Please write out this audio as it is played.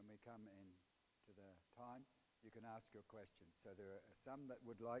come into the time, you can ask your questions. So there are some that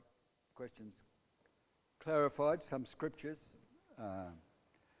would like questions clarified, some scriptures,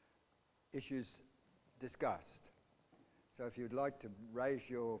 issues discussed. So if you'd like to raise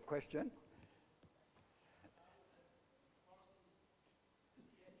your question.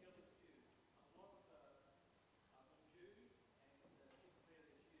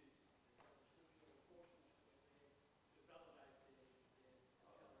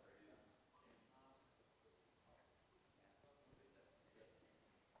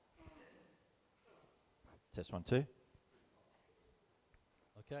 Test 1, 2.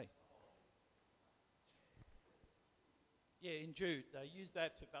 Okay. Yeah, in Jude, they use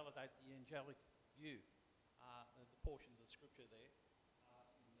that to validate the angelic view, the portions of scripture there,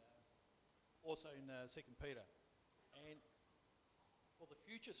 also in 2 Peter. And for the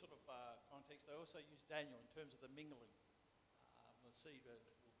future sort of context, they also use Daniel in terms of the mingling, the seed, the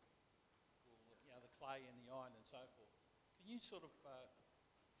clay and the iron and so forth. Can you sort of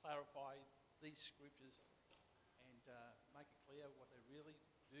clarify these scriptures and make it clear what they really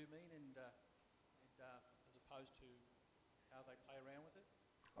do mean, and as opposed to how they play around with it?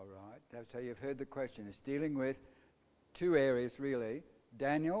 All right. So you've heard the question. It's dealing with two areas really.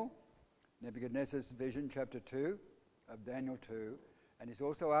 Daniel, Nebuchadnezzar's vision, chapter 2 of Daniel 2. And he's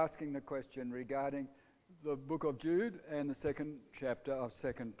also asking the question regarding the book of Jude and the second chapter of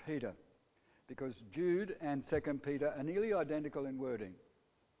 2 Peter. Because Jude and 2 Peter are nearly identical in wording.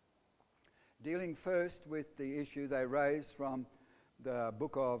 Dealing first with the issue they raise from the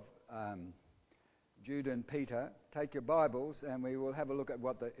book of Jude and Peter. Take your Bibles and we will have a look at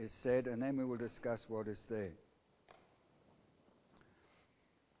what is said, and then we will discuss what is there.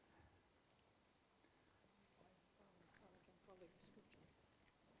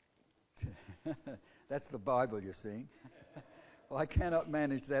 That's the Bible you're seeing. Well, I cannot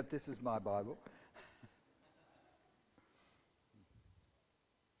manage that. This is my Bible.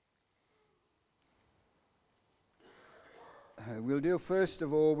 We'll deal first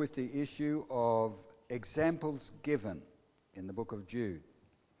of all with the issue of examples given in the book of Jude.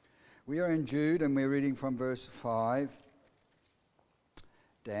 We are in Jude and we're reading from verse 5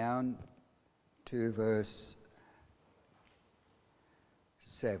 down to verse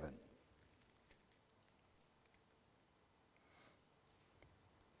 7.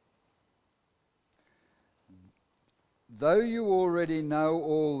 Though you already know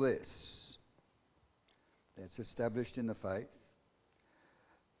all this, that's established in the faith,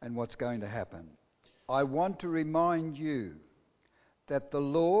 and what's going to happen, I want to remind you that the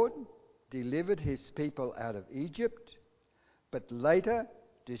Lord delivered his people out of Egypt, but later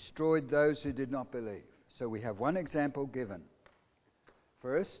destroyed those who did not believe. So we have one example given.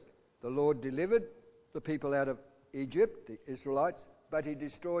 First, the Lord delivered the people out of Egypt, the Israelites, but he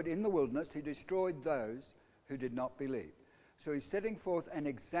destroyed in the wilderness, he destroyed those who did not believe. So he's setting forth an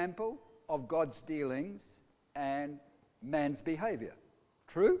example of God's dealings and man's behaviour.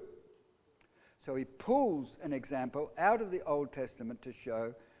 True? So he pulls an example out of the Old Testament to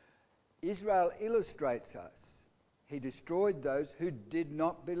show Israel illustrates us. He destroyed those who did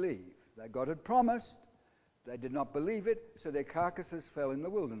not believe. They God had promised, they did not believe it, so their carcasses fell in the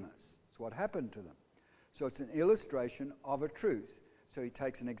wilderness. It's what happened to them. So it's an illustration of a truth. So he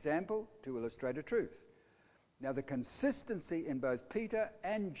takes an example to illustrate a truth. Now the consistency in both Peter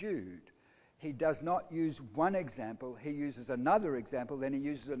and Jude, he does not use one example, he uses another example, then he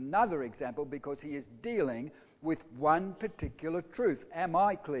uses another example because he is dealing with one particular truth. Am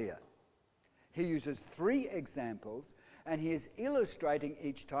I clear? He uses three examples and he is illustrating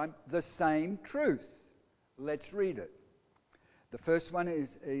each time the same truth. Let's read it. The first one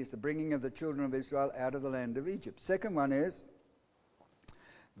is the bringing of the children of Israel out of the land of Egypt. Second one is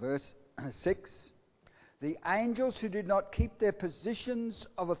verse 6. The angels who did not keep their positions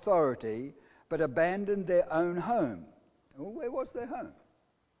of authority but abandoned their own home. Well, where was their home?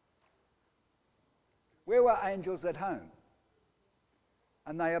 Where were angels at home?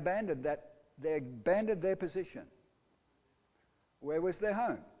 And they abandoned their position. Where was their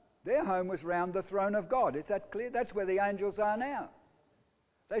home? Their home was round the throne of God. Is that clear? That's where the angels are now.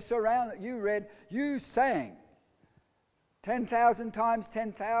 They surround, you sang 10,000 times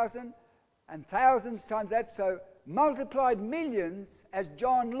 10,000 and thousands times that, so multiplied millions as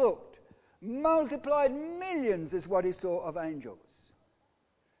John looked. Multiplied millions is what he saw of angels.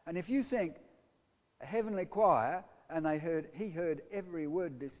 And if you think a heavenly choir, and he heard every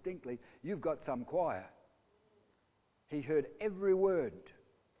word distinctly, you've got some choir. He heard every word.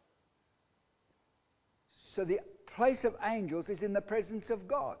 So the place of angels is in the presence of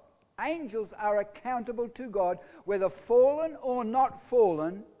God. Angels are accountable to God, whether fallen or not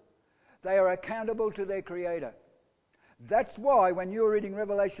fallen. They are accountable to their Creator. That's why when you're reading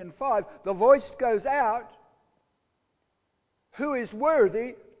Revelation 5, the voice goes out, who is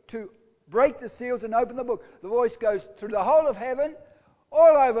worthy to break the seals and open the book? The voice goes through the whole of heaven,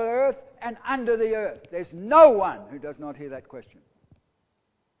 all over earth, and under the earth. There's no one who does not hear that question.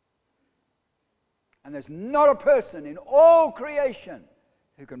 And there's not a person in all creation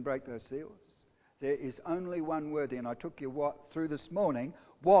who can break those seals. There is only one worthy, and I took you through this morning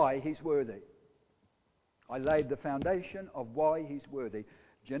why he's worthy. I laid the foundation of why he's worthy.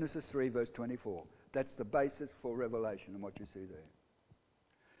 Genesis 3 verse 24. That's the basis for Revelation and what you see there.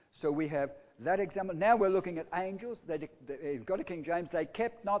 So we have that example. Now we're looking at angels. You've got a King James. They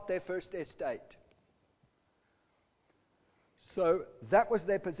kept not their first estate. So that was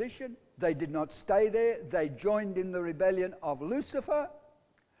their position. They did not stay there. They joined in the rebellion of Lucifer.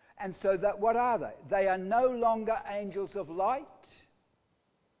 And so that, what are they? They are no longer angels of light.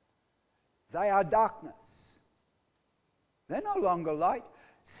 They are darkness. They're no longer light.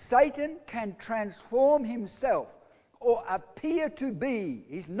 Satan can transform himself or appear to be,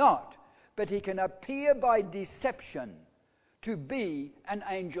 he's not, but he can appear by deception to be an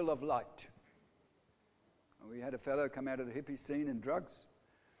angel of light. We had a fellow come out of the hippie scene in drugs.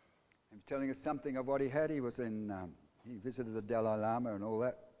 He was telling us something of what he had. He visited the Dalai Lama and all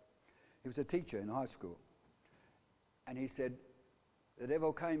that. He was a teacher in high school. And he said, the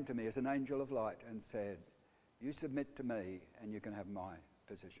devil came to me as an angel of light and said, you submit to me and you can have my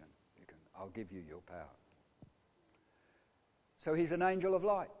position. I'll give you your power. So he's an angel of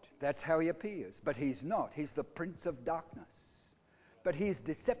light. That's how he appears. But he's not. He's the prince of darkness. But he's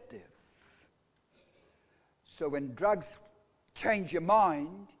deceptive. So when drugs change your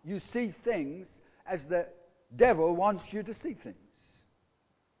mind, you see things as the devil wants you to see things.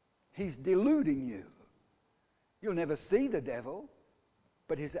 He's deluding you. You'll never see the devil,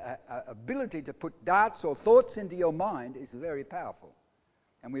 but his ability to put darts or thoughts into your mind is very powerful.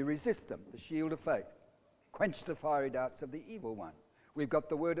 And we resist them, the shield of faith. Quench the fiery darts of the evil one. We've got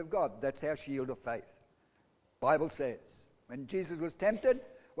the Word of God. That's our shield of faith. Bible says, when Jesus was tempted,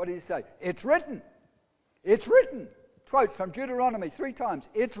 what did he say? It's written. It's written. Quotes from Deuteronomy 3 times.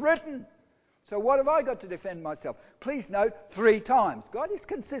 It's written. So what have I got to defend myself? Please note, 3 times. God is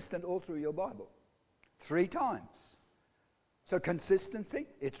consistent all through your Bible. 3 times. So consistency,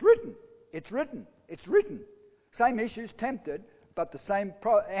 it's written. It's written. It's written. Same issues, tempted, but the same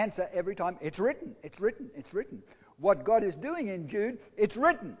answer every time. It's written. It's written. It's written. What God is doing in Jude, it's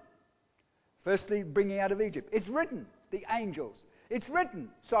written. Firstly, bringing out of Egypt. It's written. The angels. It's written.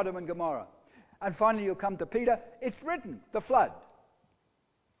 Sodom and Gomorrah. And finally you'll come to Peter. It's written. The flood.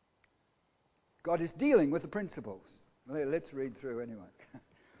 God is dealing with the principles. Let's read through anyway.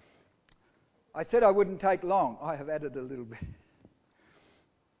 I said I wouldn't take long. I have added a little bit.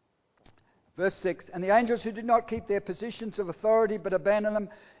 Verse 6, and the angels who did not keep their positions of authority but abandoned them,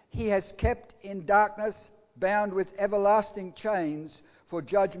 he has kept in darkness, bound with everlasting chains for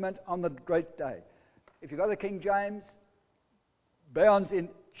judgment on the great day. If you've got the King James, bound in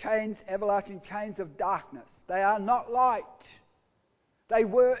chains, everlasting chains of darkness. They are not light. They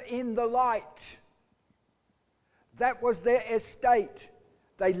were in the light. That was their estate.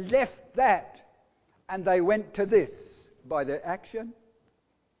 They left that and they went to this by their action.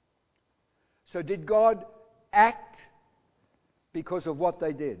 So did God act because of what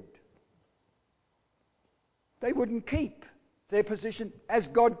they did? They wouldn't keep their position as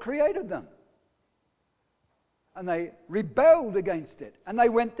God created them. And they rebelled against it. And they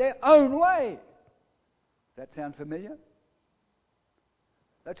went their own way. That sound familiar?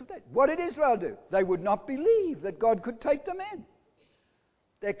 That's what did Israel do? They would not believe that God could take them in.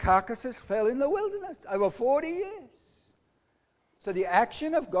 Their carcasses fell in the wilderness over 40 years. So the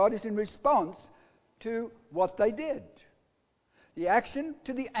action of God is in response to what they did. The action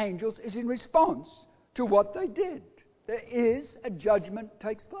to the angels is in response to what they did. There is a judgment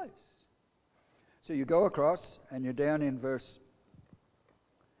takes place. So you go across and you're down in verse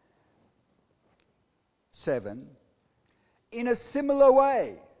 7. In a similar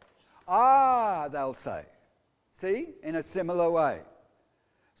way. They'll say. See? In a similar way.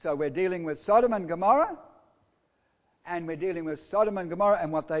 So we're dealing with Sodom and Gomorrah. And we're dealing with Sodom and Gomorrah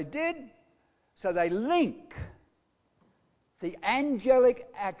and what they did. So they link the angelic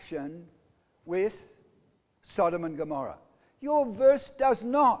action with Sodom and Gomorrah. Your verse does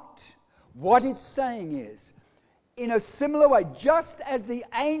not. What it's saying is, in a similar way, just as the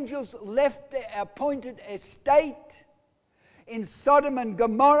angels left their appointed estate, in Sodom and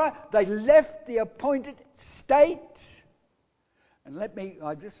Gomorrah, they left the appointed state. And I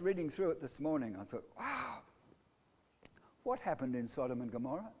was just reading through it this morning, I thought, wow, what happened in Sodom and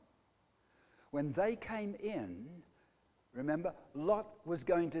Gomorrah? When they came in, remember, Lot was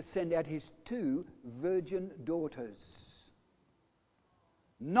going to send out his 2 virgin daughters.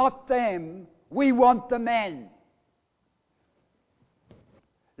 Not them, we want the men.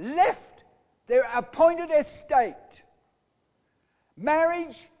 Left their appointed estate.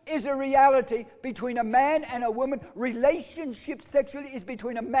 Marriage is a reality between a man and a woman. Relationship sexually is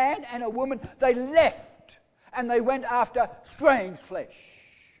between a man and a woman. They left and they went after strange flesh.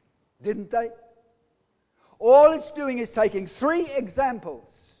 Didn't they? All it's doing is taking 3 examples.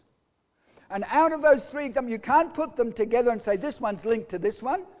 And out of those 3 examples, you can't put them together and say this one's linked to this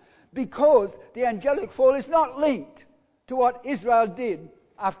one, because the angelic fall is not linked to what Israel did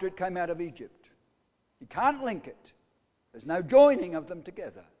after it came out of Egypt. You can't link it. There's no joining of them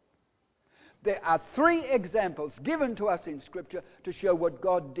together. There are 3 examples given to us in Scripture to show what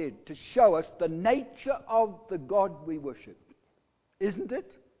God did, to show us the nature of the God we worship. Isn't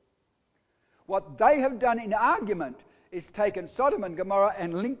it? What they have done in argument is taken Sodom and Gomorrah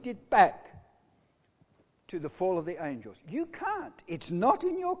and linked it back to the fall of the angels. You can't. It's not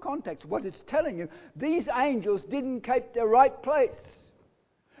in your context. What it's telling you, these angels didn't keep their right place.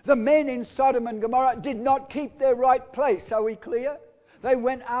 The men in Sodom and Gomorrah did not keep their right place. Are we clear? They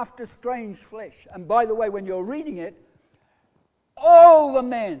went after strange flesh. And by the way, when you're reading it, all the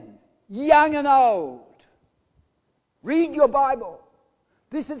men, young and old, read your Bible.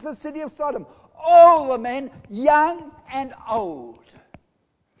 This is the city of Sodom. All the men, young and old.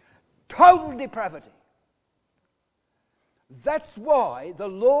 Total depravity. That's why the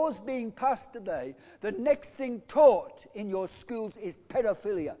laws being passed today, the next thing taught in your schools is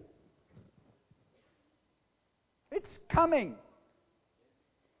pedophilia. It's coming.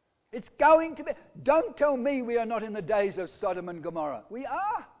 It's going to be. Don't tell me we are not in the days of Sodom and Gomorrah. We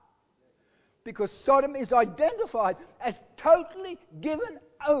are. Because Sodom is identified as totally given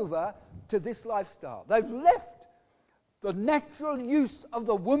over to this lifestyle. They've left the natural use of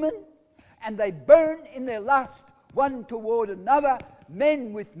the woman and they burn in their lust one toward another,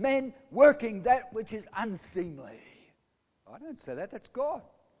 men with men, working that which is unseemly. I don't say that, that's God.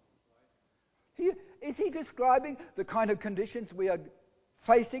 Is he describing the kind of conditions we are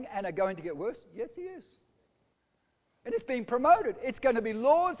facing and are going to get worse? Yes, he is. And it's being promoted. It's going to be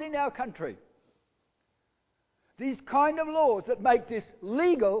laws in our country. These kind of laws that make this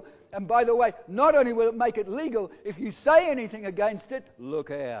legal, and by the way, not only will it make it legal, if you say anything against it,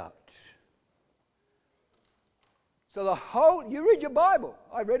 look out. So you read your Bible.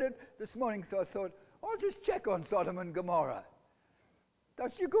 I read it this morning, so I thought, I'll just check on Sodom and Gomorrah.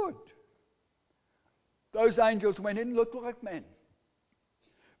 Does you good. Those angels went in, looked like men.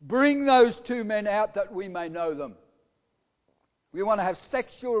 Bring those 2 men out that we may know them. We want to have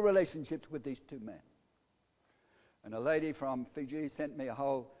sexual relationships with these 2 men. And a lady from Fiji sent me a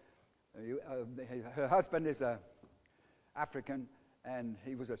whole... her husband is a African, and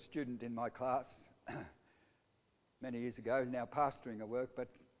he was a student in my class many years ago. He's now pastoring a work, but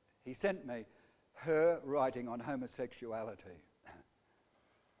he sent me her writing on homosexuality.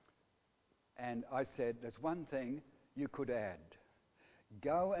 And I said, there's one thing you could add.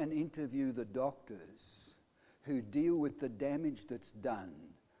 Go and interview the doctors who deal with the damage that's done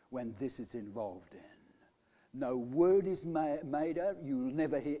when this is involved in. No word is made out. You'll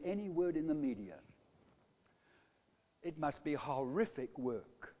never hear any word in the media. It must be horrific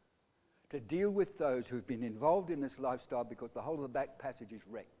work to deal with those who've been involved in this lifestyle, because the whole of the back passage is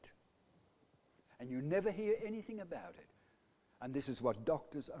wrecked. And you never hear anything about it. And this is what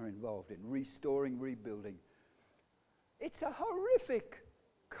doctors are involved in, restoring, rebuilding. It's a horrific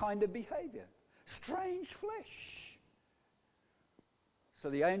kind of behavior. Strange flesh. So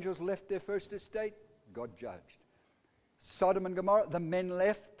the angels left their first estate, God judged. Sodom and Gomorrah, the men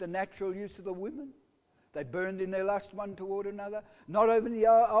left the natural use of the women. They burned in their lust one toward another. Not only the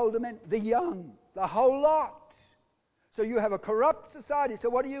older men, the young, the whole lot. So you have a corrupt society. So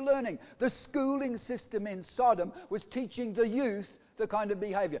what are you learning? The schooling system in Sodom was teaching the youth the kind of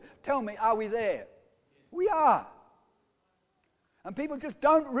behavior. Tell me, are we there? We are. And people just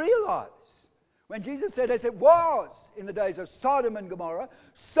don't realize. When Jesus said, as it was in the days of Sodom and Gomorrah,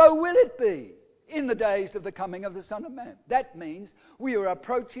 so will it be in the days of the coming of the Son of Man. That means we are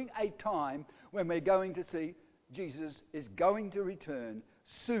approaching a time when we're going to see Jesus is going to return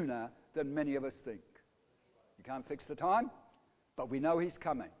sooner than many of us think. You can't fix the time, but we know he's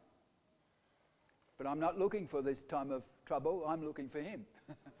coming. But I'm not looking for this time of trouble. I'm looking for him.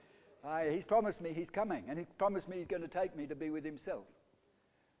 He's promised me he's coming, and he's promised me he's going to take me to be with himself.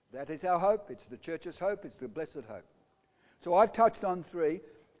 That is our hope. It's the church's hope. It's the blessed hope. So I've touched on 3.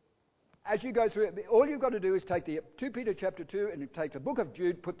 as you go through it, all you've got to do is take the 2 Peter chapter 2 and take the book of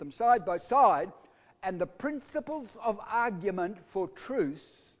Jude, put them side by side, and the principles of argument for truth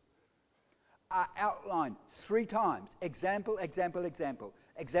are outlined 3 times. Example, example, example.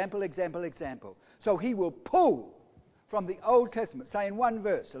 Example, example, example. So he will pull from the Old Testament, say in one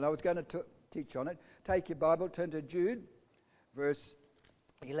verse, and I was going to teach on it. Take your Bible, turn to Jude, verse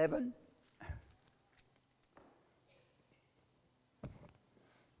 11.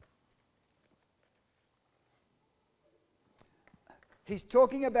 He's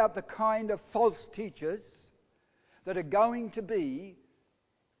talking about the kind of false teachers that are going to be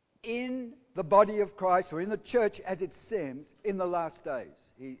in the body of Christ, or in the church as it seems, in the last days.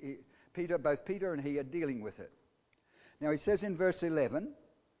 Both Peter and he are dealing with it. Now he says in verse 11,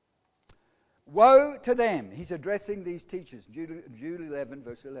 woe to them. He's addressing these teachers. Jude 11,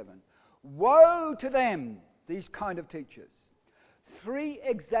 verse 11. Woe to them, these kind of teachers. 3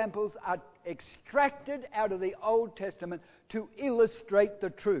 examples are extracted out of the Old Testament to illustrate the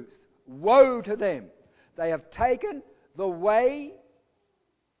truth. Woe to them. They have taken the way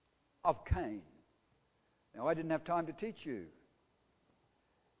of Cain. Now, I didn't have time to teach you.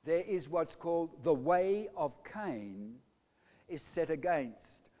 There is what's called the way of Cain is set against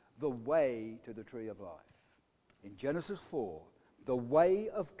the way to the tree of life. In Genesis 4, the way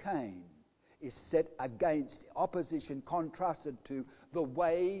of Cain is set against, opposition, contrasted to the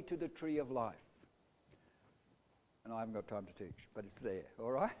way to the tree of life. And I haven't got time to teach, but it's there,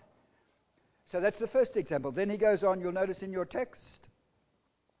 all right? So that's the first example. Then he goes on, you'll notice in your text,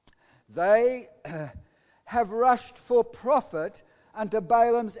 they have rushed for profit unto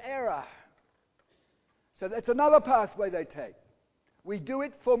Balaam's error. So that's another pathway they take. We do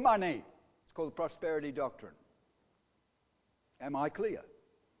it for money. It's called the prosperity doctrine. Am I clear?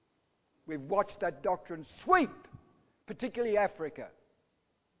 We've watched that doctrine sweep, particularly Africa.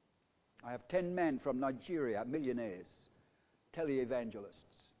 I have 10 men from Nigeria, millionaires, televangelists,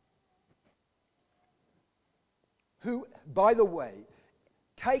 who, by the way,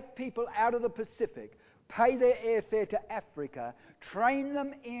 take people out of the Pacific, pay their airfare to Africa, train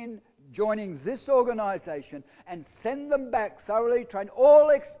them in joining this organization, and send them back thoroughly trained, all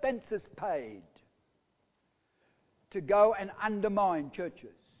expenses paid, to go and undermine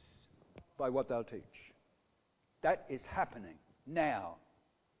churches by what they'll teach. That is happening now.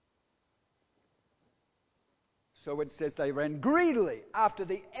 So it says they ran greedily after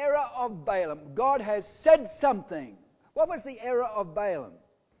the error of Balaam. God has said something. What was the error of Balaam?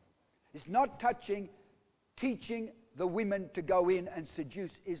 It's not teaching the women to go in and seduce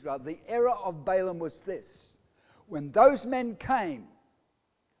Israel. The error of Balaam was this. When those men came,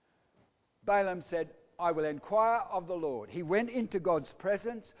 Balaam said, I will inquire of the Lord. He went into God's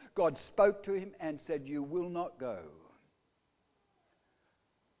presence. God spoke to him and said, you will not go.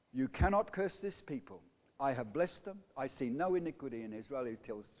 You cannot curse this people. I have blessed them. I see no iniquity in Israel. He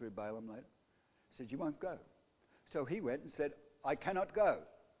tells through Balaam later. He said, you won't go. So he went and said, I cannot go.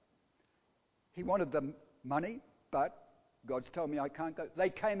 He wanted the money, but God's told me I can't go. They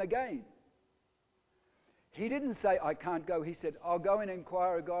came again. He didn't say, I can't go. He said, I'll go and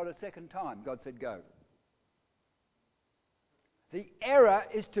inquire of God a second time. God said, go. The error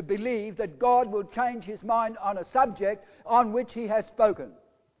is to believe that God will change his mind on a subject on which he has spoken.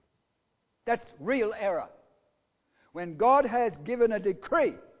 That's real error. When God has given a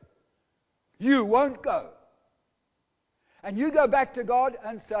decree, you won't go. And you go back to God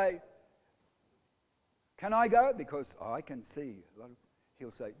and say, can I go? Because I can see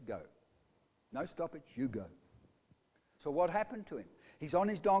he'll say, go. No stoppage, you go. So what happened to him? He's on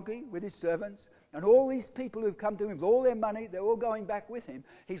his donkey with his servants, and all these people who've come to him with all their money, they're all going back with him.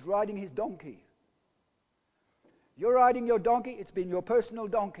 He's riding his donkey. You're riding your donkey, it's been your personal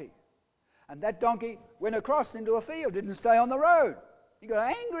donkey. And that donkey went across into a field, didn't stay on the road. He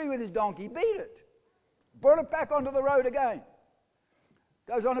got angry with his donkey, beat it. Brought it back onto the road again.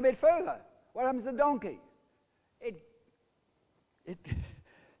 Goes on a bit further. What happens to the donkey?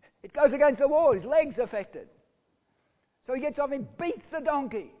 It goes against the wall. His leg's affected. So he gets off and beats the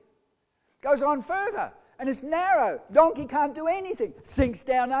donkey. Goes on further. And it's narrow. Donkey can't do anything. Sinks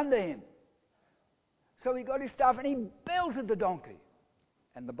down under him. So he got his stuff and he belted the donkey.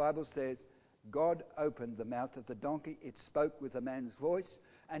 And the Bible says, God opened the mouth of the donkey. It spoke with a man's voice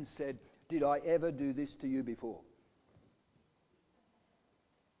and said, did I ever do this to you before?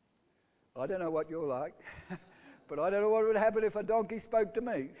 I don't know what you're like, but I don't know what would happen if a donkey spoke to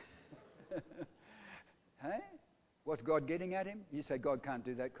me. Hey? What's God getting at him? You say God can't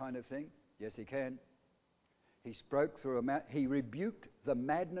do that kind of thing. Yes, he can. He spoke through a mouth. He rebuked the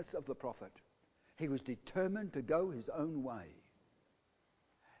madness of the prophet. He was determined to go his own way.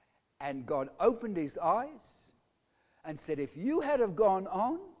 And God opened his eyes and said, if you had have gone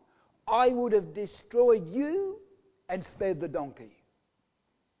on, I would have destroyed you and spared the donkey.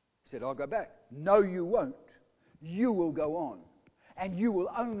 He said, I'll go back. No, you won't. You will go on. And you will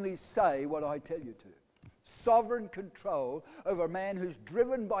only say what I tell you to. Sovereign control over a man who's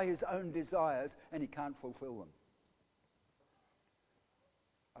driven by his own desires and he can't fulfill them.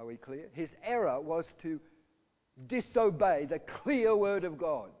 Are we clear? His error was to disobey the clear word of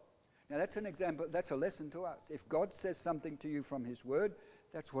God. Now that's an example, that's a lesson to us. If God says something to you from his word,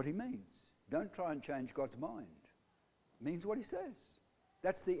 that's what he means. Don't try and change God's mind. It means what he says.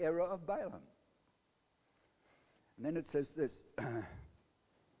 That's the error of Balaam. And then it says this.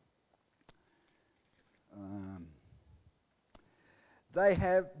 They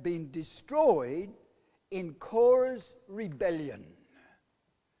have been destroyed in Korah's rebellion.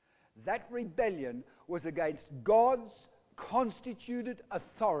 That rebellion was against God's constituted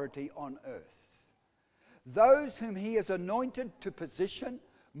authority on earth. Those whom he has anointed to position,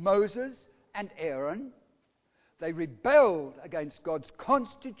 Moses and Aaron, they rebelled against God's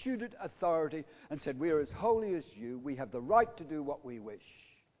constituted authority and said, we are as holy as you. We have the right to do what we wish.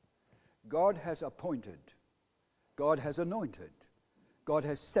 God has appointed. God has anointed. God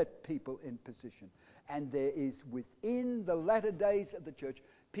has set people in position. And there is within the latter days of the church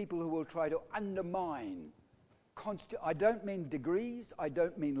people who will try to undermine. I don't mean degrees. I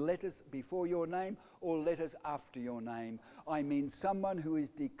don't mean letters before your name or letters after your name. I mean someone who is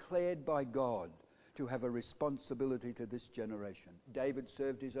declared by God to have a responsibility to this generation. David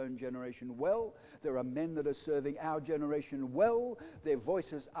served his own generation well. There are men that are serving our generation well. Their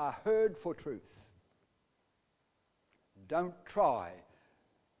voices are heard for truth. Don't try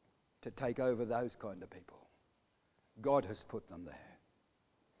to take over those kind of people. God has put them there.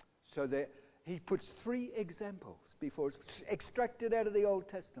 So he puts 3 examples before us, extracted out of the Old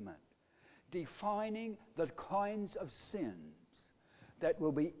Testament, defining the kinds of sins that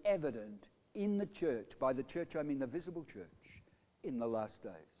will be evident in the church. By the church, I mean the visible church in the last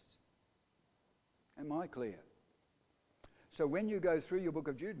days. Am I clear? So when you go through your book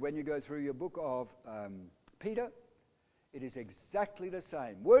of Jude, when you go through your book of Peter, it is exactly the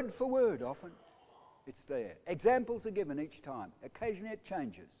same. Word for word, often. It's there. Examples are given each time. Occasionally it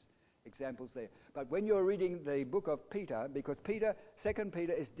changes. Examples there. But when you're reading the book of Peter, because 2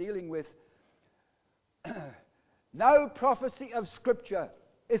 Peter is dealing with no prophecy of Scripture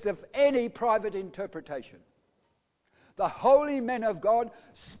is of any private interpretation. The holy men of God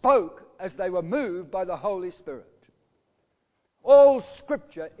spoke as they were moved by the Holy Spirit. All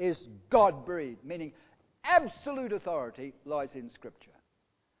Scripture is God-breathed, meaning absolute authority lies in Scripture.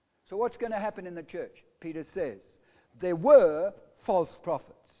 So what's going to happen in the church? Peter says, there were false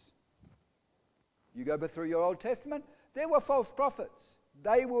prophets. You go through your Old Testament, there were false prophets.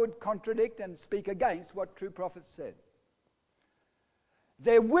 They would contradict and speak against what true prophets said.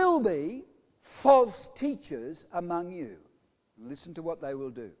 There will be false teachers among you. Listen to what they will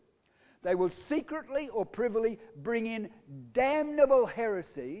do. They will secretly or privily bring in damnable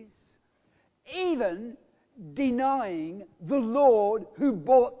heresies, even denying the Lord who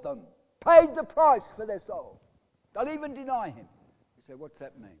bought them, paid the price for their soul. They'll even deny him. You say, what's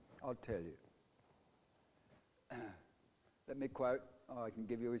that mean? I'll tell you. Let me quote. I can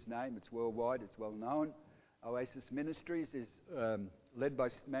give you his name. It's worldwide. It's well known. Oasis Ministries is led by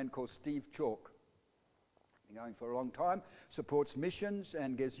a man called Steve Chalk. Been going for a long time. Supports missions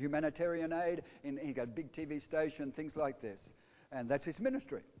and gives humanitarian aid. He got a big TV station, things like this. And that's his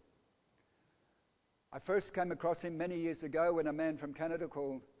ministry. I first came across him many years ago when a man from Canada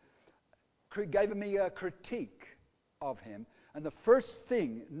gave me a critique of him. And the first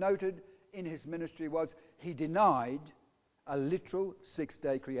thing noted in his ministry was he denied a literal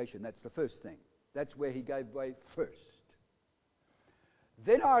 6-day creation. That's the first thing. That's where he gave way first.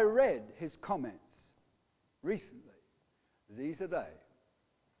 Then I read his comments recently. These are they.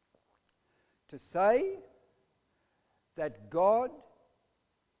 To say that God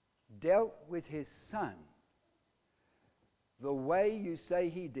dealt with his son the way you say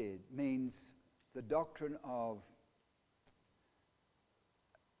he did means the doctrine of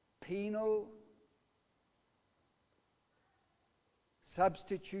penal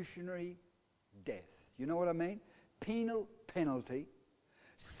substitutionary death. You know what I mean? Penal penalty.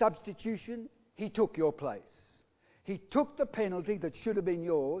 Substitution, he took your place. He took the penalty that should have been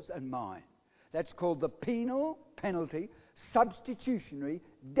yours and mine. That's called the penal penalty, substitutionary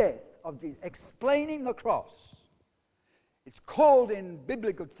death of Jesus. Explaining the cross. It's called in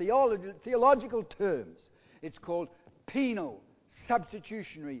biblical theological terms, it's called penal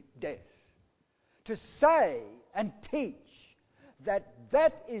substitutionary death. To say and teach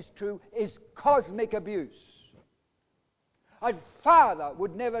that is true is cosmic abuse. A father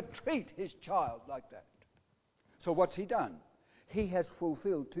would never treat his child like that. So what's he done? He has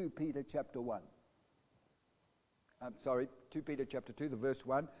fulfilled 2 Peter chapter 1. 2 Peter chapter 2, the verse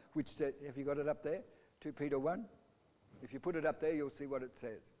 1, which said, have you got it up there? 2 Peter 1? If you put it up there, you'll see what it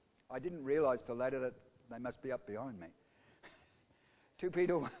says. I didn't realise till later that they must be up behind me. 2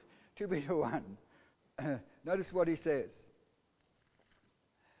 Peter 1. 2 Peter 1. Notice what he says.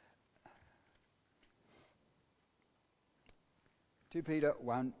 Two Peter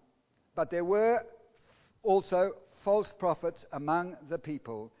 1. But there were also false prophets among the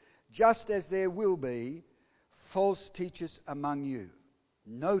people, just as there will be false teachers among you.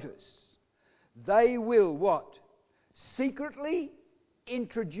 Notice, they will what? Secretly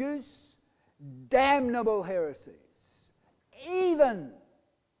introduce damnable heresies. Even,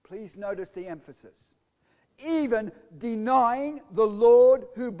 please notice the emphasis, even denying the Lord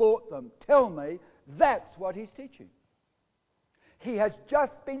who bought them. Tell me, that's what he's teaching. He has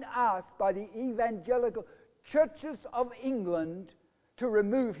just been asked by the evangelical churches of England to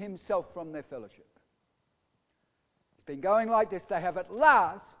remove himself from their fellowship. It's been going like this. They have at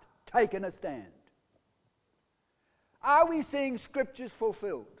last taken a stand. Are we seeing scriptures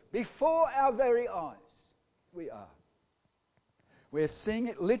fulfilled before our very eyes? We are. We're seeing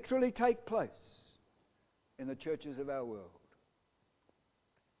it literally take place in the churches of our world.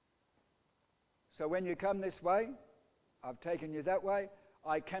 So when you come this way, I've taken you that way,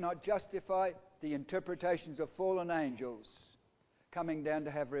 I cannot justify the interpretations of fallen angels coming down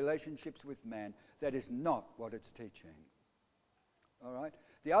to have relationships with man. That is not what it's teaching. All right?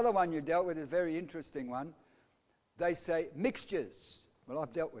 The other one you dealt with is a very interesting one. They say mixtures. Well,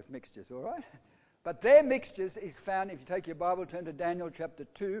 I've dealt with mixtures, all right? But their mixtures is found, if you take your Bible, turn to Daniel chapter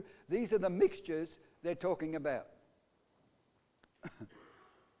 2. These are the mixtures they're talking about.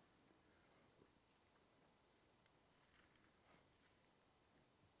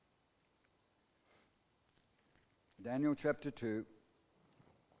 Daniel chapter 2.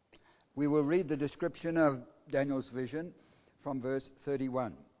 We will read the description of Daniel's vision from verse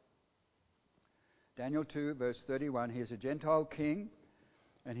 31. Daniel 2, verse 31. He's a Gentile king,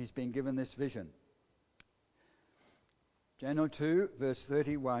 and he's been given this vision. Daniel 2, verse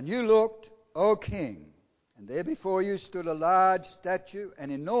 31. You looked, O king, and there before you stood a large statue,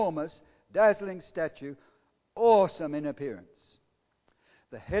 an enormous, dazzling statue, awesome in appearance.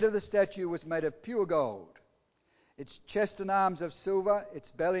 The head of the statue was made of pure gold, its chest and arms of silver,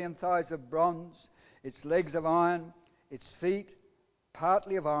 its belly and thighs of bronze, its legs of iron, its feet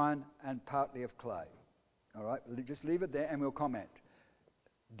partly of iron and partly of clay. All right, we'll just leave it there and we'll comment.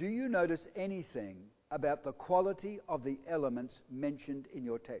 Do you notice anything about the quality of the elements mentioned in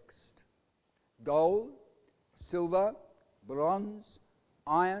your text? Gold, silver, bronze,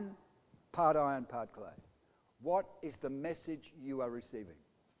 iron, part clay. What is the message you are receiving?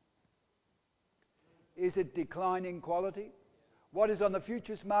 Is it declining quality? What is on the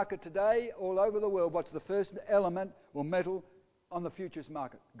futures market today all over the world? What's the first element or metal on the futures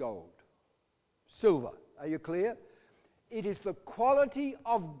market? Gold. Silver. Are you clear? It is the quality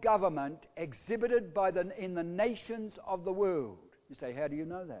of government exhibited in the nations of the world. You say, how do you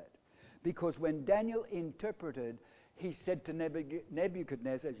know that? Because when Daniel interpreted, he said to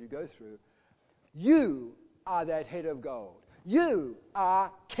Nebuchadnezzar, as you go through, you are that head of gold. You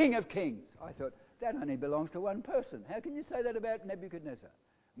are King of Kings. I thought, that only belongs to one person. How can you say that about Nebuchadnezzar?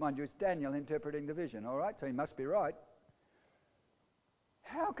 Mind you, it's Daniel interpreting the vision, all right? So he must be right.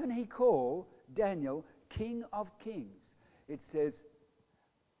 How can he call Daniel King of Kings? It says,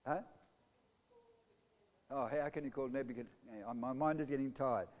 huh? Oh, how can he call Nebuchadnezzar? My mind is getting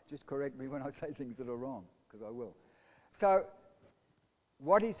tired. Just correct me when I say things that are wrong, because I will. So,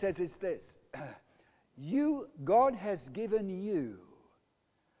 what he says is this. God has given you,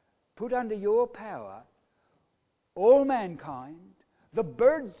 put under your power, all mankind, the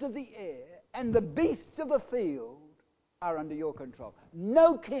birds of the air, and the beasts of the field are under your control.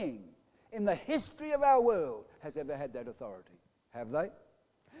 No king in the history of our world has ever had that authority. Have they?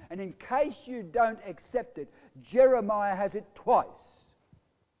 And in case you don't accept it, Jeremiah has it twice.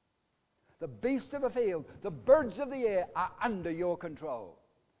 The beasts of the field, the birds of the air are under your control.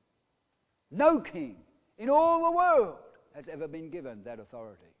 No king in all the world has ever been given that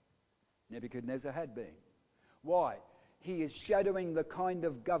authority. Nebuchadnezzar had been. Why? He is shadowing the kind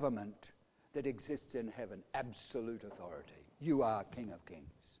of government that exists in heaven. Absolute authority. You are King of Kings.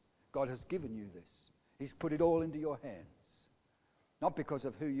 God has given you this. He's put it all into your hands. Not because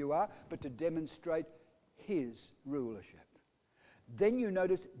of who you are, but to demonstrate His rulership. Then you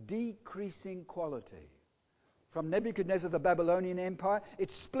notice decreasing quality. From Nebuchadnezzar, the Babylonian Empire,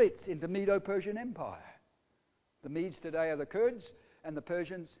 it splits into Medo-Persian Empire. The Medes today are the Kurds, and the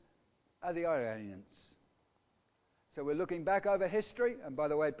Persians are the Iranians. So we're looking back over history, and by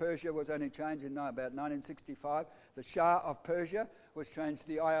the way, Persia was only changed in about 1965. The Shah of Persia was changed to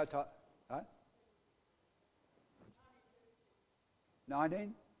the Ayatollah.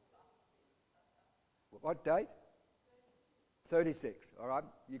 19? What date? 36. All right,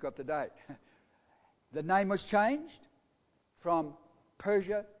 you got the date. The name was changed from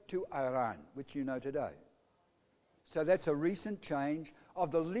Persia to Iran, which you know today. So that's a recent change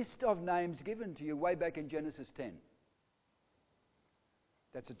of the list of names given to you way back in Genesis 10.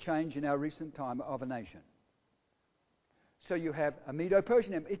 That's a change in our recent time of a nation. So you have a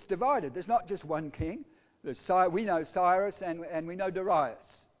Medo-Persian Empire. It's divided. There's not just one king. We know Cyrus and we know Darius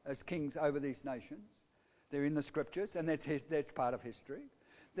as kings over these nations. They're in the scriptures, and that's part of history.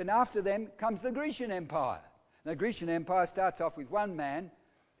 Then after them comes the Grecian Empire. The Grecian Empire starts off with one man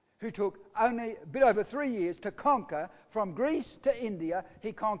who took only a bit over 3 years to conquer. From Greece to India,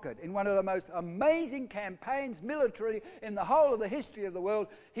 he conquered in one of the most amazing campaigns militarily in the whole of the history of the world.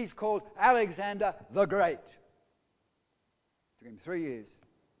 He's called Alexander the Great. It took him 3 years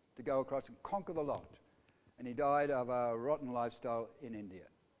to go across and conquer the lot. And he died of a rotten lifestyle in India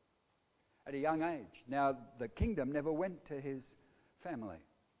at a young age. Now, the kingdom never went to his family.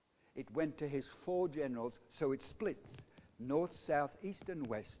 It went to his 4 generals, so it splits. North, south, east and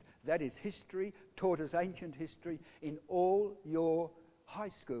west. That is history, taught as ancient history in all your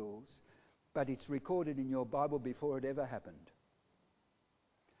high schools, but it's recorded in your Bible before it ever happened.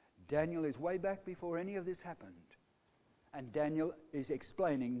 Daniel is way back before any of this happened. And Daniel is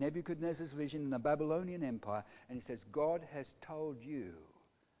explaining Nebuchadnezzar's vision in the Babylonian Empire, and he says, God has told you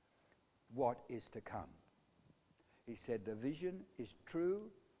what is to come. He said, the vision is true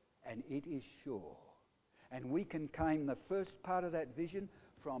and it is sure. And we can claim the first part of that vision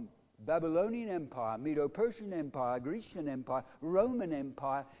from Babylonian Empire, Medo-Persian Empire, Grecian Empire, Roman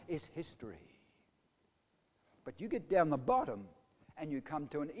Empire is history. But you get down the bottom and you come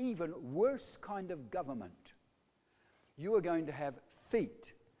to an even worse kind of government. You are going to have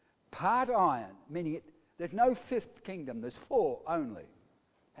feet, part iron, meaning there's no 5th kingdom, there's 4 only.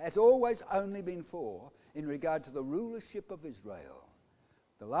 Has always only been 4 in regard to the rulership of Israel.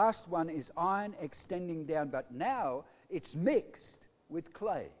 The last one is iron extending down, but now it's mixed with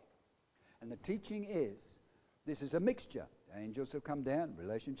clay. And the teaching is, this is a mixture. Angels have come down,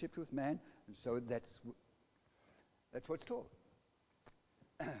 relationships with man, and so that's what's taught.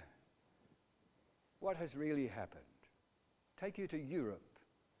 What has really happened? Take you to Europe.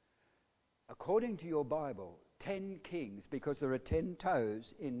 According to your Bible, 10 kings, because there are 10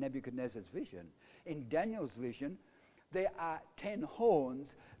 toes in Nebuchadnezzar's vision. In Daniel's vision, there are 10 horns.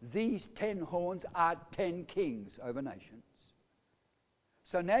 These 10 horns are 10 kings over nations.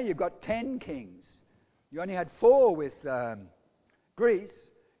 So now you've got 10 kings. You only had 4 with Greece.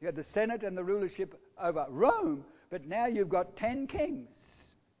 You had the Senate and the rulership over Rome. But now you've got 10 kings.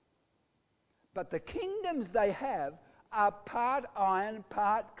 But the kingdoms they have are part iron,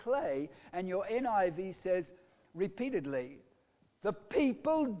 part clay. And your NIV says repeatedly, the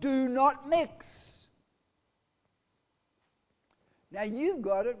people do not mix. Now you've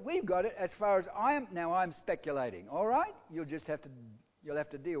got it, we've got it. As far as I'm speculating. All right, you'll have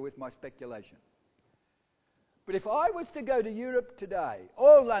to deal with my speculation. But if I was to go to Europe today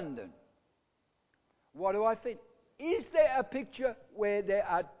or London, what do I think? Is there a picture where there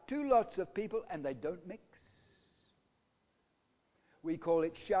are 2 lots of people and they don't mix? We call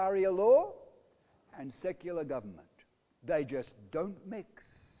it Sharia law and secular government. They just don't mix.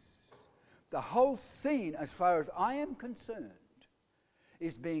 The whole scene, as far as I am concerned,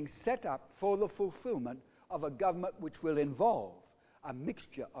 is being set up for the fulfillment of a government which will involve a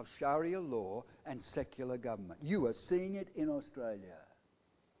mixture of Sharia law and secular government. You are seeing it in Australia.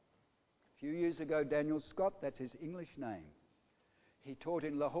 A few years ago, Daniel Scott, that's his English name, he taught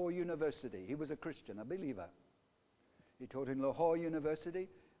in Lahore University. He was a Christian, a believer. He taught in Lahore University,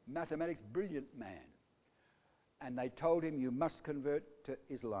 mathematics, brilliant man. And they told him, you must convert to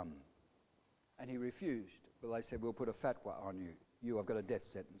Islam. And he refused. Well, they said, we'll put a fatwa on you. You have got a death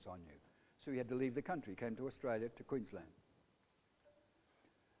sentence on you. So he had to leave the country, came to Australia, to Queensland.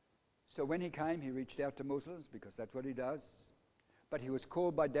 So when he came, he reached out to Muslims, because that's what he does. But he was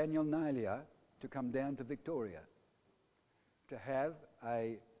called by Daniel Nalia to come down to Victoria to have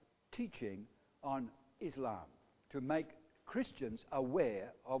a teaching on Islam, to make Christians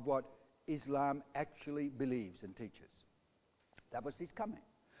aware of what Islam actually believes and teaches. That was his coming.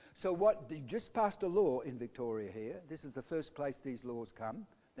 So they just passed a law in Victoria here. This is the first place these laws come.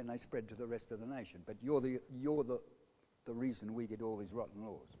 then they spread to the rest of the nation. But you're the reason we get all these rotten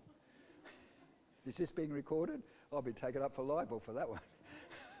laws. Is this being recorded? I'll be taken up for libel for that one.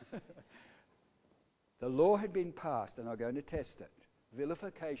 The law had been passed, and I'm going to test it.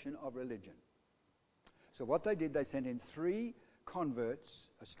 Vilification of religion. So what they did, they sent in 3 converts,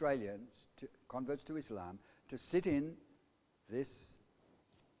 Australians, converts to Islam, to sit in this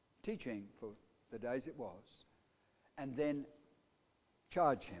teaching for the days it was, and then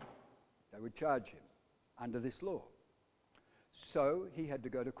charge him. They would charge him under this law. So he had to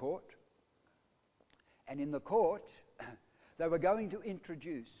go to court. And in the court, they were going to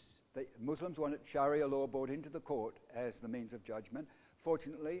introduce, the Muslims wanted Sharia law brought into the court as the means of judgment.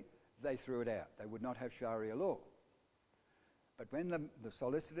 Fortunately, they threw it out. They would not have Sharia law. But when the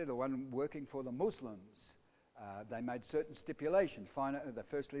solicitor, the one working for the Muslims, they made certain stipulations.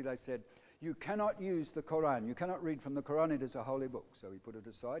 Firstly, they said, you cannot use the Quran. You cannot read from the Quran. It is a holy book. So he put it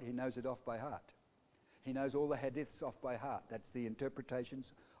aside. He knows it off by heart. He knows all the hadiths off by heart. That's the interpretations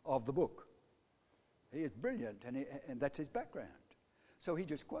of the book. He is brilliant, and that's his background. So he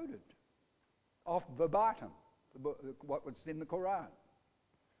just quoted off verbatim what was in the Quran.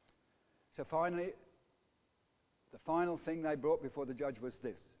 So finally, the final thing they brought before the judge was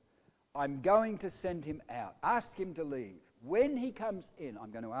this. I'm going to send him out. Ask him to leave. When he comes in, I'm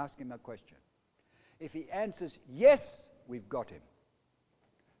going to ask him a question. If he answers yes, we've got him.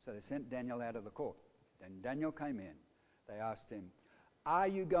 So they sent Daniel out of the court. Then Daniel came in. They asked him, are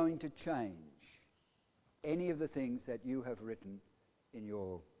you going to change any of the things that you have written in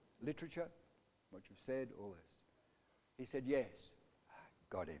your literature, what you've said, all this? He said, yes.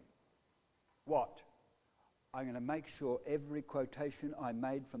 Got him. What? I'm going to make sure every quotation I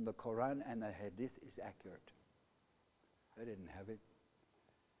made from the Quran and the Hadith is accurate. They didn't have it.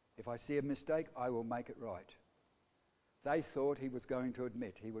 If I see a mistake, I will make it right. They thought he was going to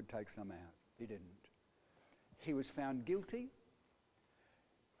admit he would take some out. He didn't. He was found guilty.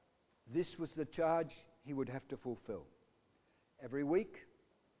 This was the charge he would have to fulfill. Every week,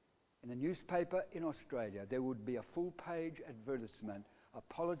 in the newspaper in Australia, there would be a full-page advertisement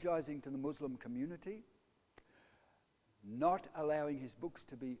apologising to the Muslim community, not allowing his books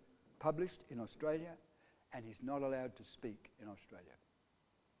to be published in Australia, and he's not allowed to speak in Australia.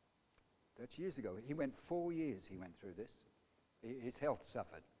 That's years ago. He went 4 years he went through this. His health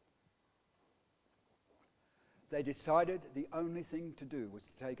suffered. They decided the only thing to do was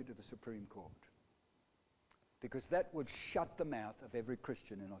to take it to the Supreme Court, because that would shut the mouth of every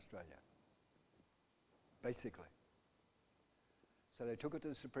Christian in Australia, basically. So they took it to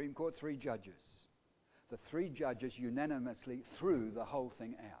the Supreme Court, 3 judges. The 3 judges unanimously threw the whole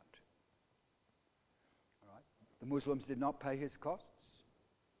thing out. All right? The Muslims did not pay his costs.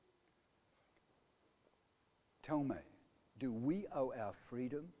 Tell me, do we owe our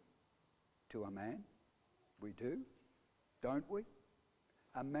freedom to a man? We do, don't we?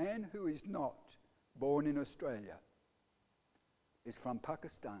 A man who is not born in Australia, is from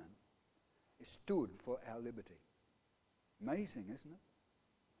Pakistan, is stood for our liberty. Amazing, isn't it?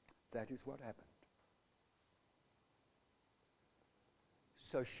 That is what happened.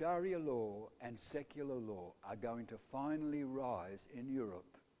 So Sharia law and secular law are going to finally rise in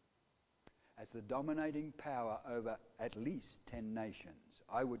Europe as the dominating power over at least 10 nations.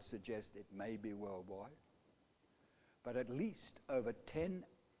 I would suggest it may be worldwide, but at least over 10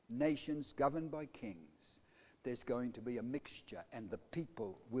 nations governed by kings, there's going to be a mixture, and the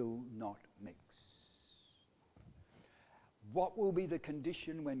people will not mix. What will be the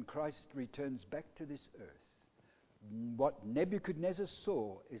condition when Christ returns back to this earth? What Nebuchadnezzar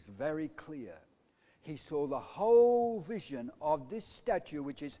saw is very clear. He saw the whole vision of this statue,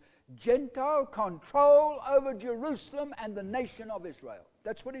 which is Gentile control over Jerusalem and the nation of Israel.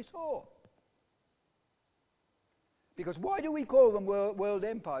 That's what he saw. Because why do we call them world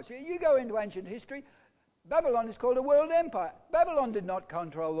empires? You go into ancient history, Babylon is called a world empire. Babylon did not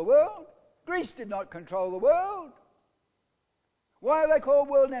control the world. Greece did not control the world. Why are they called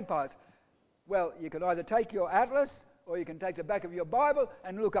world empires? Well, you can either take your atlas, or you can take the back of your Bible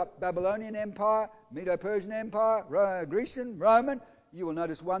and look up Babylonian Empire, Medo-Persian Empire, Grecian, Roman. You will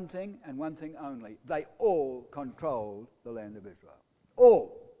notice one thing and one thing only. They all controlled the land of Israel.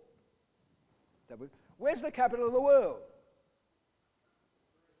 All. Where's the capital of the world?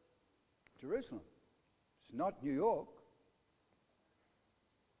 Jerusalem. It's not New York.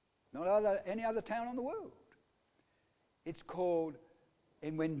 Not any other town in the world. It's called,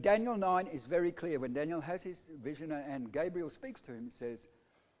 and when Daniel 9 is very clear, when Daniel has his vision and Gabriel speaks to him, it says,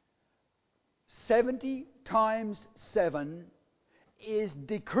 70 times 7 is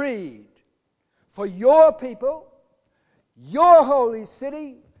decreed for your people, your holy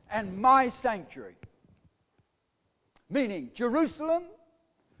city, and my sanctuary. Meaning Jerusalem,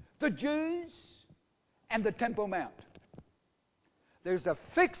 the Jews, and the Temple Mount. There's a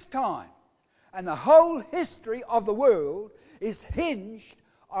fixed time, and the whole history of the world is hinged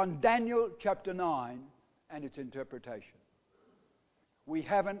on Daniel chapter 9 and its interpretation. We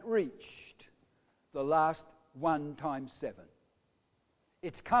haven't reached the last 1 times 7.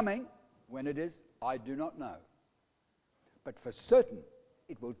 It's coming. When it is, I do not know. But for certain,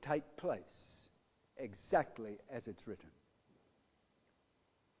 it will take place exactly as it's written.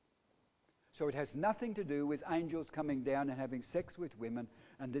 So it has nothing to do with angels coming down and having sex with women,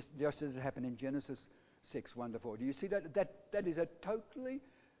 and this just as it happened in Genesis 6, 1 to 4. Do you see that? That is a totally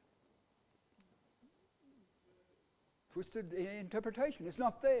twisted interpretation. It's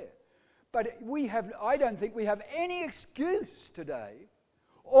not there. But I don't think we have any excuse today.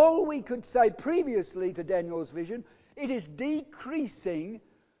 All we could say previously to Daniel's vision, it is decreasing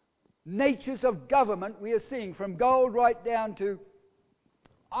natures of government we are seeing, from gold right down to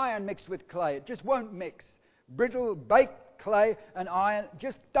iron mixed with clay. It just won't mix. Brittle, baked clay and iron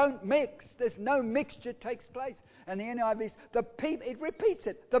just don't mix. There's no mixture takes place. And the NIV, it repeats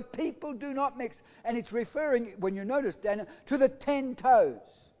it. The people do not mix. And it's referring, when you notice, Daniel, to the 10 toes,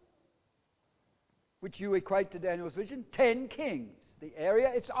 which you equate to Daniel's vision, 10 kings. The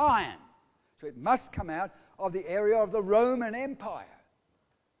area, it's iron. So it must come out of the area of the Roman Empire.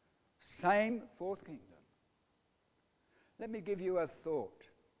 Same fourth kingdom. Let me give you a thought.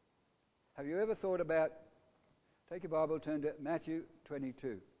 Have you ever thought about, take your Bible, turn to Matthew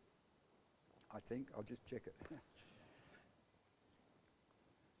 22. I think, I'll just check it.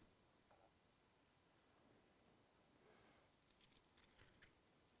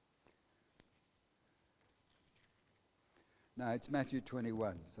 No, it's Matthew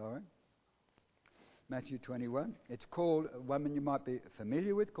 21, sorry. Matthew 21. It's called, one you might be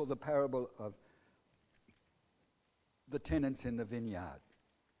familiar with, called the parable of the tenants in the vineyard.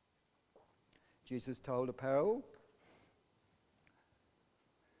 Jesus told a parable.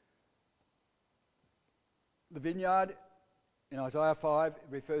 The vineyard in Isaiah 5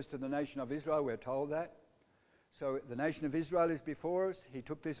 refers to the nation of Israel, we're told that. So the nation of Israel is before us. He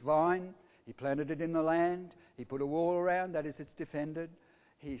took this vine, he planted it in the land, he put a wall around, that is, it's defended.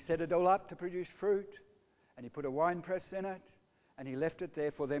 He set it all up to produce fruit, and he put a winepress in it, and he left it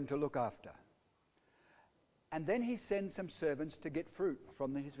there for them to look after. And then he sends some servants to get fruit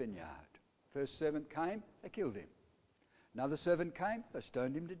from his vineyard. First servant came, they killed him. Another servant came, they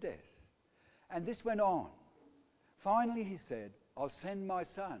stoned him to death. And this went on. Finally he said, I'll send my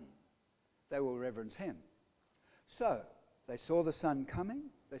son. They will reverence him. So they saw the son coming.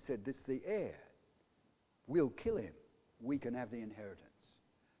 They said, this is the heir. We'll kill him. We can have the inheritance.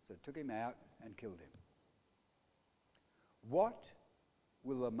 So took him out and killed him. What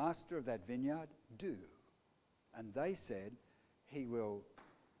will the master of that vineyard do? And they said, he will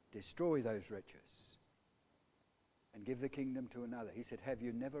destroy those wretches and give the kingdom to another. He said, have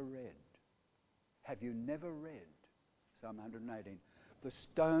you never read? Have you never read Psalm 118? The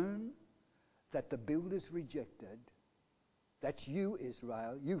stone that the builders rejected, that's you,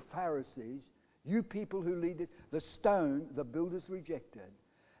 Israel, you Pharisees, you people who lead this, the stone the builders rejected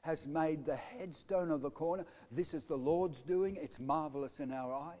has made the headstone of the corner. This is the Lord's doing. It's marvelous in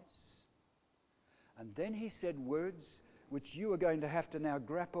our eyes. And then he said words which you are going to have to now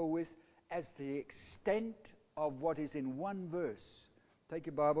grapple with as the extent of what is in one verse. Take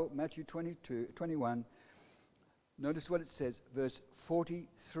your Bible, Matthew 21. Notice what it says, verse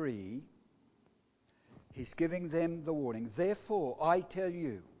 43. He's giving them the warning. Therefore, I tell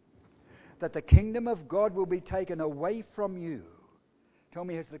you that the kingdom of God will be taken away from you. Tell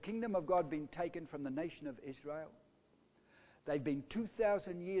me, has the kingdom of God been taken from the nation of Israel? They've been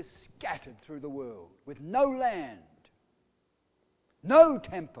 2,000 years scattered through the world with no land, no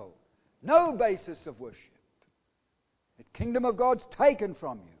temple, no basis of worship. The kingdom of God's taken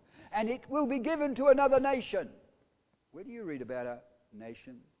from you, and it will be given to another nation. Where do you read about a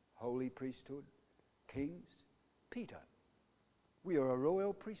nation, holy priesthood, kings? Peter. We are a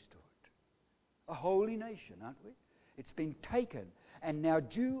royal priesthood, a holy nation, aren't we? It's been taken, and now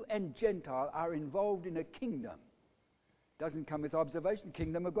Jew and Gentile are involved in a kingdom. Doesn't come with observation. The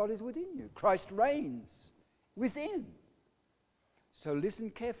kingdom of God is within you. Christ reigns within. So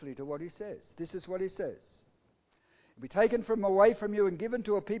listen carefully to what he says. This is what he says. It will be taken from away from you and given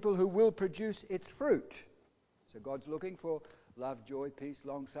to a people who will produce its fruit. So God's looking for love, joy, peace,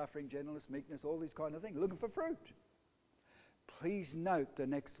 long-suffering, gentleness, meekness, all these kind of things. Looking for fruit. Please note the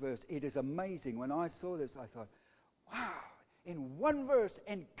next verse. It is amazing. When I saw this, I thought, wow, in one verse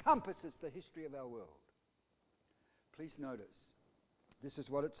encompasses the history of our world. Please notice, This is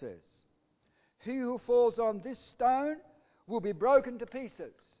what it says. He who falls on this stone will be broken to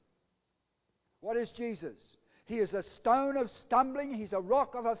pieces. What is Jesus? He is a stone of stumbling. He's a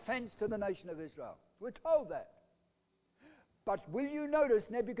rock of offense to the nation of Israel. We're told that. But will you notice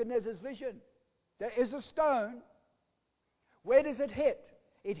Nebuchadnezzar's vision? There is a stone. Where does it hit?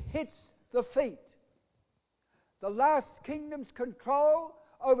 It hits the feet. The last kingdom's control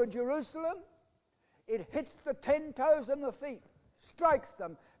over Jerusalem, it hits the 10 toes and the feet, strikes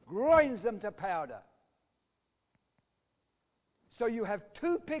them, grinds them to powder. So you have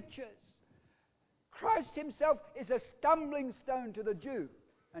two pictures. Christ himself is a stumbling stone to the Jew,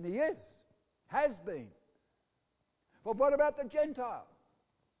 and he is, has been. But what about the Gentile?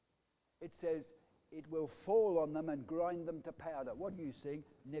 It says it will fall on them and grind them to powder. What are you seeing?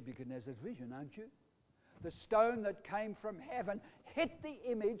 Nebuchadnezzar's vision, aren't you? The stone that came from heaven hit the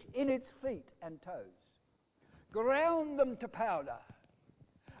image in its feet and toes, ground them to powder.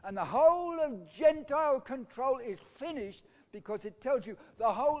 And the whole of Gentile control is finished because it tells you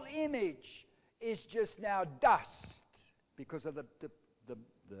the whole image is just now dust because of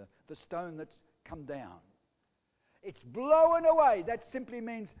the stone that's come down. It's blown away. That simply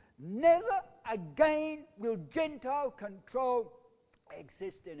means never again will Gentile control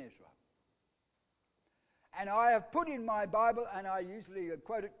exist in Israel. And I have put in my Bible, and I usually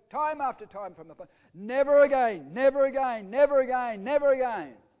quote it time after time from the Bible, never again, never again, never again, never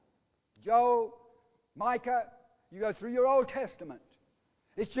again. Joel, Micah, you go through your Old Testament.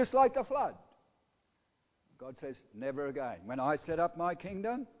 It's just like the flood. God says, never again. When I set up my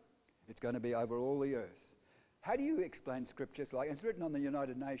kingdom, it's going to be over all the earth. How do you explain scriptures like, it's written on the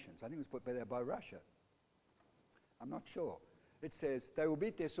United Nations. I think it was put there by Russia. I'm not sure. It says, they will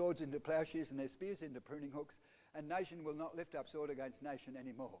beat their swords into plowshares and their spears into pruning hooks, and nation will not lift up sword against nation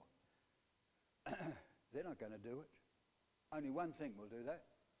anymore. They're not going to do it. Only one thing will do that.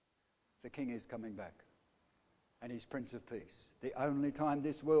 The king is coming back, and he's Prince of Peace. The only time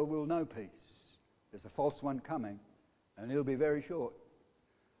this world will know peace. There's a false one coming, and he'll be very short.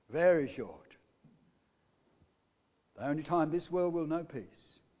 Very short. The only time this world will know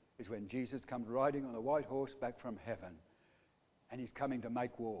peace is when Jesus comes riding on a white horse back from heaven, and he's coming to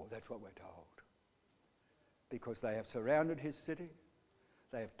make war. That's what we're told. Because they have surrounded his city,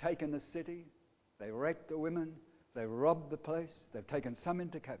 they have taken the city, they raped the women, they robbed the place, they've taken some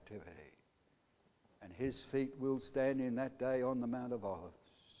into captivity. And his feet will stand in that day on the Mount of Olives.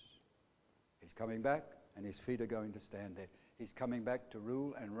 He's coming back, and his feet are going to stand there. He's coming back to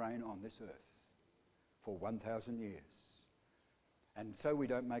rule and reign on this earth for 1,000 years. And so we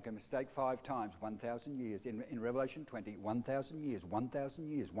don't make a mistake 5 times, 1,000 years. In Revelation 20, 1,000 years, 1,000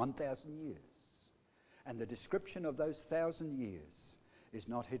 years, 1,000 years. And the description of those 1,000 years is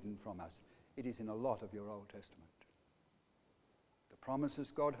not hidden from us. It is in a lot of your Old Testament. The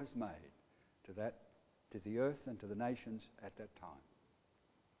promises God has made to the earth and to the nations at that time.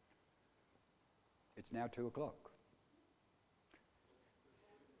 It's now 2 o'clock.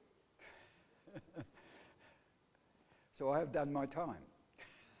 So I have done my time.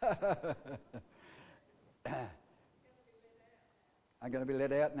 I'm going to be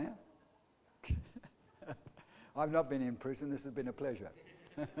let out now? I've not been in prison. This has been a pleasure.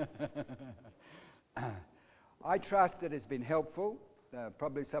 I trust that it's been helpful.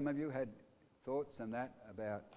 Probably some of you had thoughts on that about